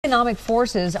economic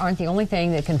forces aren't the only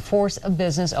thing that can force a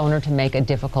business owner to make a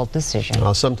difficult decision.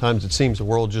 Well, sometimes it seems the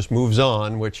world just moves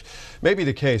on, which may be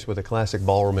the case with the classic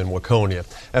ballroom in Waconia.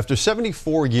 After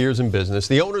 74 years in business,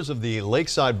 the owners of the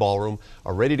Lakeside Ballroom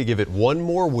are ready to give it one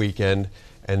more weekend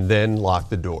and then lock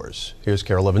the doors. Here's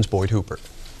Carol 11's Boyd Hooper.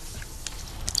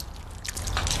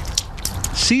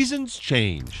 Seasons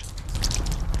change.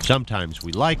 Sometimes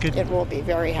we like it. It will be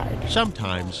very hard.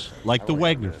 Sometimes, like the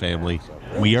Wagener family,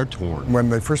 we are torn. When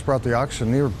they first brought the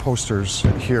auctioneer posters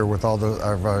here with all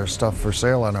of our stuff for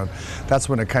sale on it, that's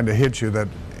when it kind of hit you that,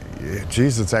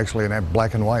 geez, it's actually in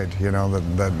black and white, you know,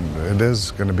 that it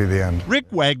is going to be the end.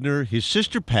 Rick Wagener, his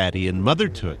sister Patty, and Mother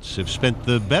Toots have spent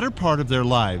the better part of their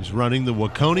lives running the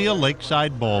Waconia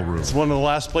Lakeside Ballroom. It's one of the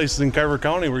last places in Carver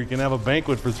County where you can have a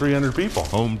banquet for 300 people.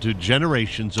 Home to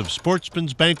generations of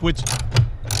sportsmen's banquets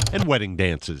and wedding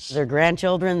dances. Their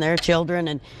grandchildren, their children,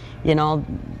 and, you know,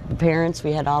 the parents,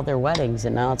 we had all their weddings,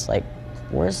 and now it's like,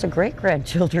 where's the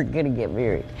great-grandchildren going to get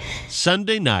married?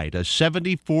 Sunday night, a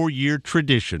 74-year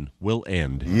tradition will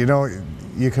end. You know,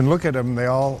 you can look at them, they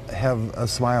all have a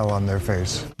smile on their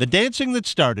face. The dancing that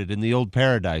started in the old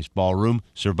Paradise Ballroom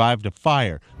survived a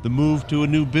fire, the move to a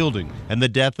new building, and the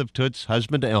death of Toots'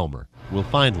 husband Elmer will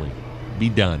finally be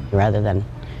done. Rather than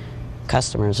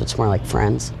customers, it's more like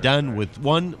friends. Done with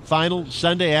one final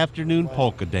Sunday afternoon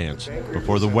polka dance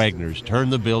before the Wagners turn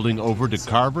the building over to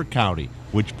Carver County,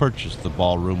 which purchased the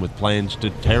ballroom with plans to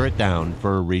tear it down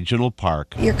for a regional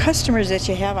park. Your customers that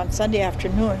you have on Sunday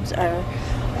afternoons or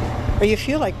you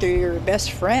feel like they're your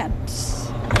best friends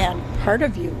and part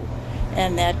of you,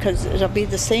 and that because it'll be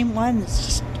the same ones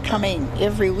just coming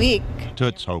every week.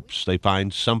 Toots hopes they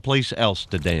find someplace else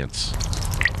to dance.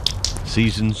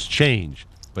 Seasons change,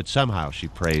 but somehow, she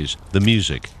prays, the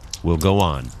music will go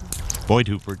on. Boyd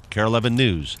Hooper, Carol 11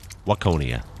 News,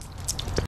 Waconia.